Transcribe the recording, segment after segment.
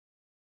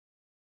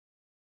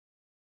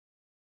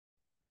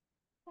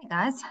Hey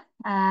guys,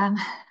 um,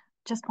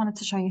 just wanted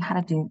to show you how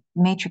to do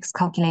matrix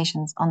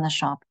calculations on the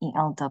Sharp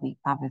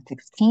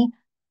EL-W506T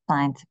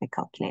scientific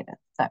calculator.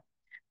 So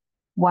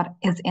what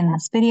is in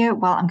this video?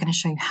 Well, I'm going to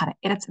show you how to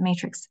edit a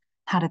matrix,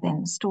 how to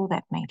then store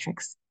that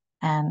matrix,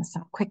 and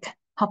some quick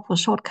helpful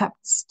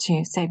shortcuts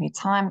to save you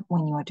time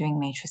when you are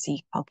doing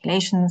matrices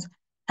calculations,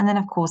 and then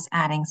of course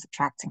adding,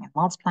 subtracting, and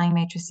multiplying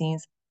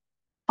matrices,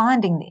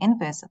 finding the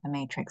inverse of a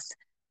matrix,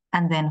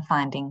 and then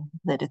finding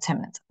the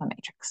determinant of a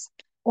matrix.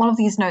 All of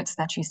these notes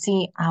that you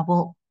see, I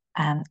will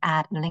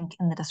add a link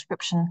in the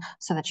description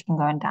so that you can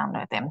go and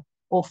download them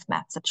off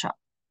Maths at Sharp.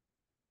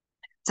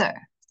 So,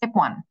 step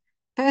one.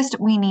 First,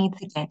 we need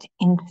to get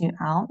into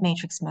our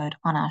matrix mode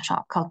on our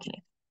Sharp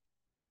calculator.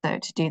 So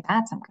to do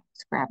that, I'm going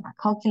to grab my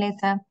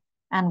calculator,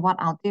 and what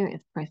I'll do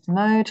is press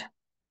mode.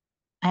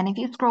 And if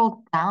you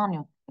scroll down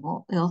your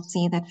table, you'll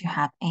see that you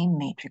have a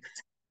matrix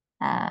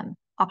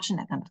option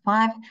at number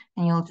 5,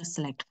 and you'll just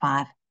select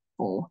 5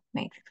 for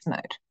matrix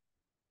mode.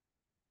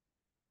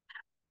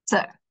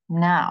 So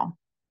now,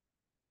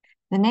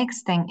 the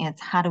next thing is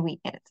how do we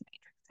edit the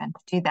matrix? And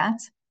to do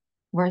that,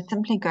 we're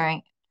simply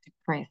going to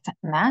press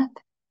Math,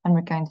 and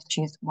we're going to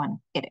choose one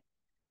edit.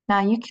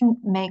 Now you can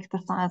make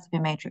the size of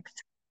your matrix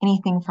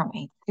anything from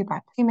a 2 by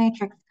 2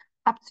 matrix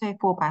up to a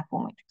 4 by 4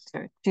 matrix.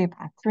 So 2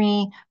 by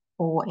 3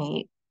 or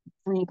a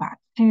 3 by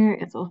 2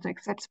 is also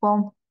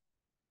acceptable.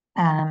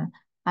 I'm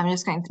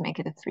just going to make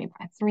it a 3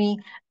 by 3.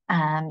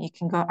 You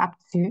can go up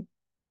to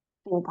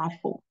 4 by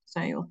 4. So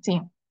you'll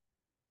see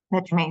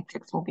that your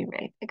matrix will be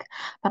really big.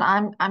 But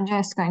I'm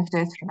just going to do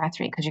a 3 by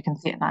 3 because you can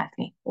see it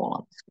nicely all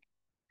on the screen.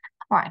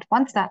 All right,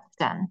 once that's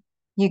done,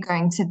 you're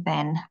going to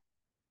then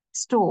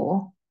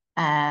store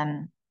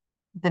the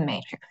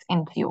matrix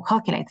into your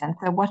calculator. And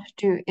so what to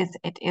do is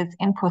it is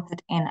inputted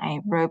in a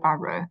row by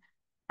row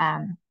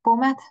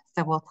format.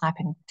 So we'll type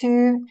in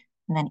 2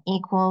 and then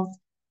equals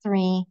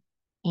 3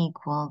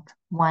 equals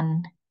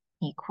 1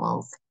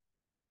 equals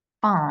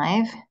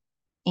 5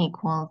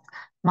 equals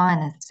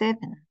minus 7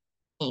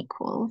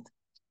 equals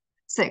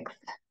 6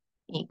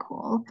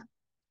 equals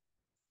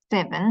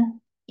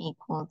 7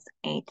 equals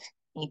 8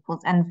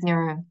 equals and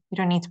 0. You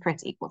don't need to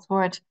press equals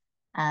for it.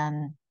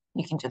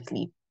 You can just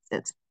leave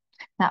it.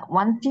 Now,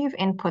 once you've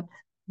input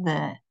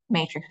the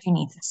matrix, you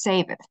need to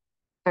save it.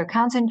 So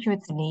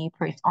counterintuitively, you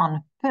press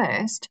on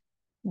first,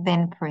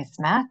 then press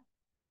Math,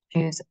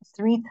 choose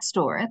 3 to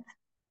store it,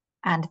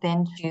 and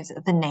then choose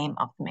the name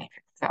of the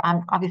matrix. So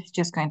I'm obviously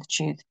just going to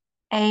choose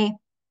A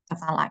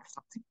because I like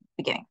starting at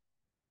the beginning.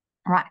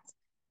 Right.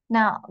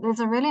 Now,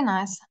 there's a really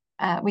nice,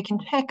 we can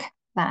check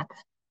that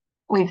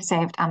we've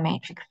saved our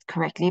matrix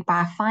correctly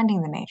by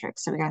finding the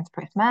matrix. So we're going to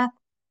press Math,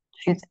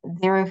 choose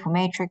 0 for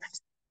matrix,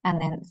 and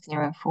then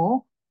 0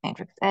 for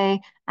matrix A,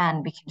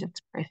 and we can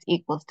just press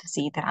equals to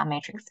see that our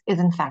matrix is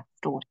in fact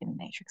stored in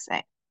matrix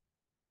A.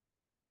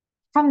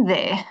 From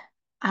there,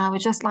 I would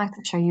just like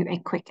to show you a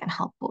quick and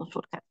helpful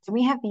shortcut. So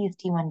we have these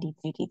D1,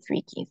 D2,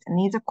 D3 keys, and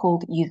these are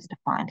called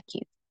user-defined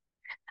keys.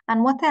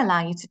 And what they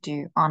allow you to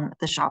do on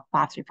the Sharp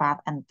 535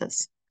 and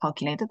this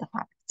calculator, the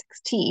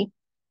 506T,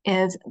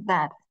 is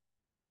that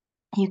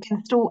you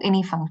can store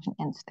any function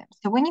into them.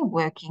 So when you're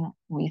working,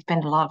 we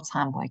spend a lot of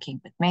time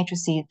working with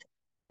matrices,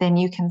 then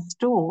you can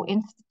store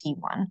into the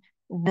D1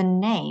 the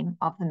name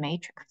of the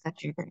matrix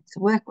that you're going to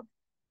work with,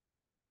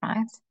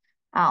 right?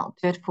 I'll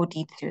do it for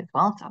D2 as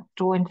well. So I'll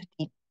store into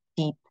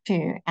D2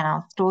 and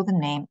I'll store the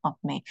name of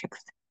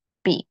matrix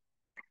B.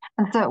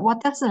 And so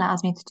what this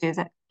allows me to do is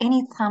that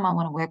anytime I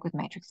want to work with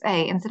matrix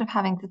A, instead of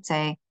having to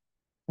say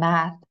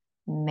Math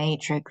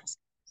matrix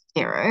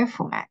 0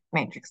 for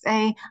matrix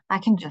A, I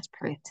can just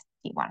press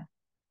D1.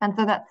 And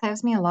so that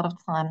saves me a lot of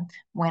time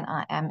when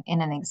I am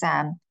in an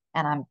exam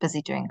and I'm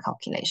busy doing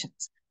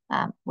calculations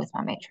with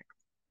my matrix.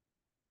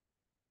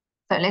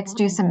 So let's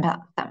do some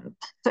sums.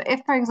 So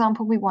if, for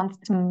example, we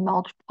want to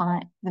multiply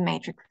the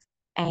matrix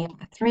A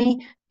by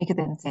 3, we could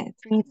then say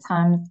 3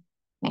 times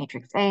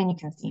matrix A, and you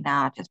can see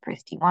now I just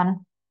press D1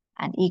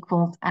 and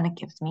equals, and it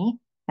gives me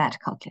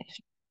that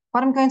calculation.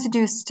 What I'm going to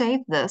do is save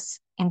this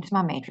into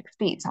my matrix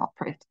B. So I'll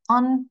press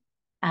on,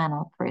 and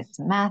I'll press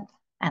Math,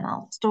 and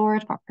I'll store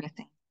it by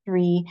pressing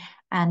 3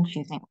 and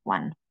choosing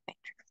 1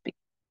 matrix B.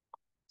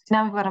 So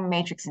now we've got a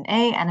matrix in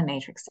A and a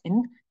matrix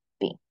in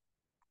B.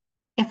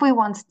 If we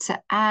wanted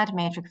to add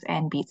matrix A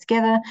and B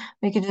together,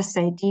 we could just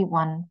say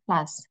D1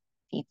 plus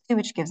D2,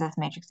 which gives us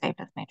matrix A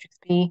plus matrix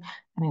B,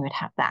 and we would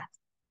have that.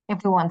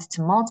 If we wanted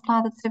to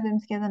multiply the two of them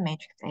together,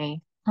 matrix A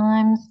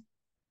times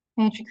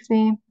matrix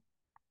B,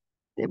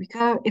 there we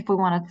go. If we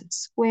wanted to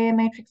square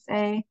matrix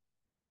A,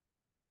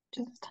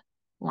 just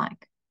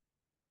like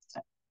so.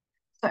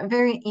 So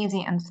very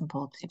easy and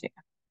simple to do.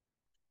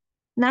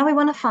 Now we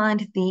want to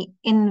find the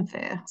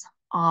inverse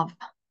of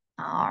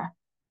our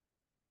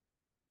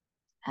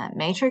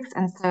matrix.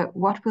 And so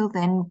what we'll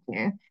then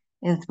do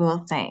is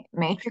we'll say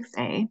matrix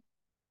A,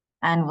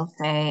 and we'll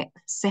say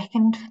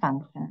second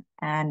function,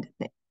 and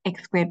the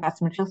x squared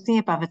button, which you'll see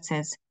above it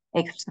says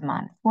x to the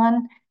minus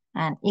 1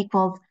 and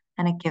equals,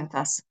 and it gives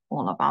us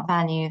all of our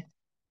values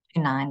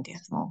to 9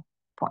 decimal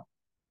points.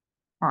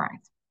 All right.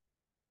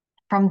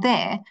 From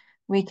there,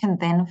 we can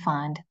then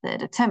find the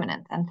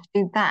determinant. And to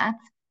do that,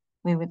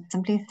 we would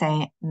simply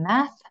say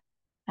math,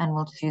 and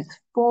we'll choose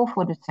 4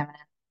 for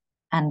determinant,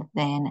 and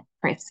then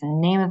press the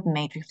name of the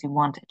matrix we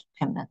want a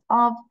determinant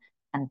of,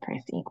 and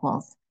press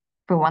equals.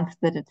 If we want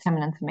the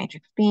determinant for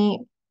matrix B,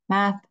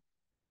 math,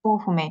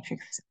 4 for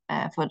matrix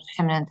for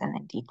determinant, and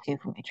then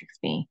D2 for matrix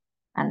B,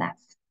 and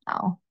that's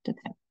our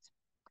determinant.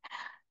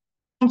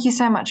 Thank you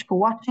so much for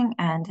watching,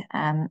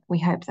 and we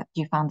hope that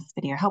you found this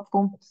video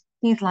helpful.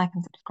 Please like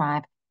and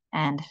subscribe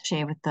and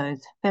share with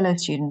those fellow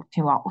students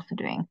who are also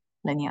doing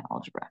linear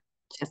algebra.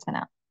 Cheers for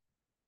now.